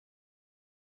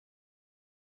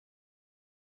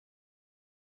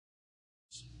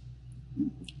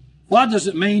What does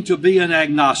it mean to be an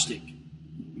agnostic?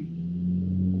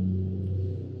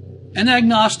 An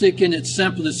agnostic in its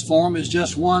simplest form is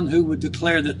just one who would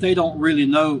declare that they don't really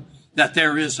know that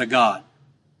there is a God.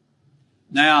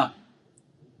 Now,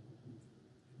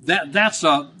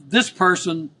 this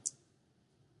person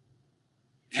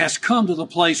has come to the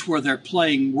place where they're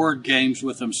playing word games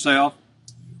with themselves,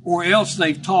 or else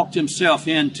they've talked himself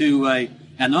into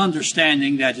an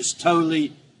understanding that is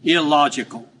totally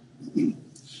illogical.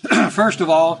 First of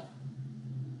all,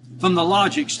 from the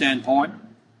logic standpoint,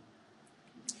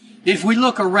 if we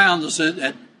look around us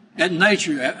at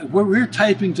nature, where we're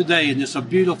taping today, and it's a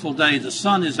beautiful day, the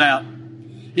sun is out.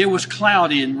 It was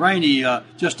cloudy and rainy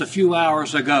just a few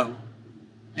hours ago.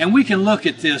 And we can look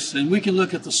at this, and we can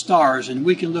look at the stars, and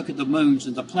we can look at the moons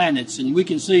and the planets, and we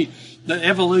can see the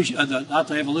evolution, not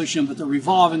the evolution, but the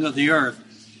revolving of the earth,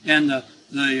 and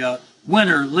the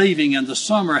winter leaving and the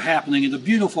summer happening, and the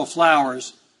beautiful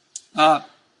flowers.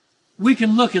 We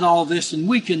can look at all this, and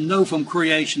we can know from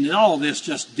creation that all this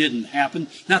just didn't happen,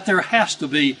 that there has to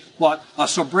be what a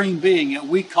supreme being that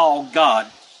we call God.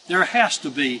 There has to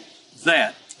be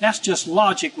that. That's just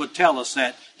logic would tell us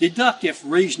that. Deductive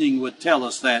reasoning would tell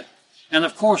us that. And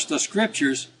of course, the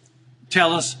scriptures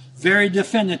tell us very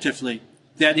definitively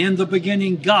that in the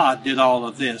beginning God did all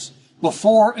of this.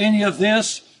 Before any of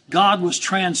this, God was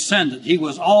transcendent. He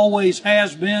was always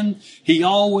has been, He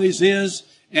always is,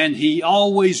 and He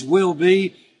always will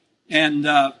be. And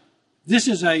this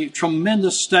is a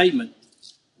tremendous statement.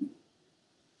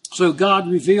 So God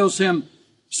reveals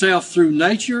Himself through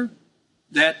nature.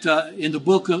 That in the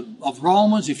book of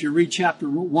Romans, if you read chapter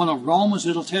 1 of Romans,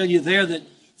 it'll tell you there that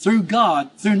through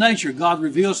nature, God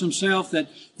reveals Himself that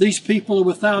these people are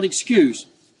without excuse.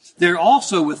 They're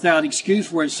also without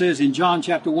excuse where it says in John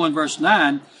chapter 1 verse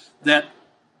 9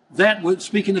 that would,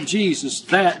 speaking of Jesus,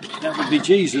 that would be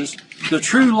Jesus, the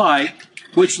true light,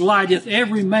 which lighteth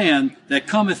every man that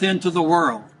cometh into the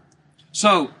world.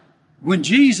 So, when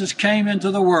Jesus came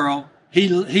into the world, He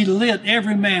lit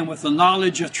every man with the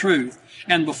knowledge of truth.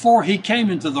 And before He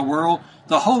came into the world,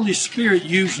 the Holy Spirit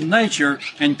used nature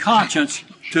and conscience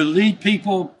to lead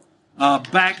people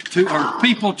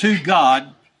people to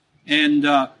God and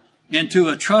to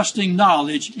a trusting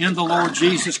knowledge in the Lord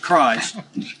Jesus Christ,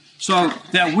 so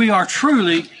that we are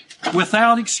truly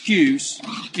without excuse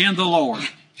in the Lord.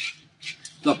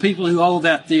 The people who hold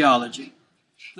that theology.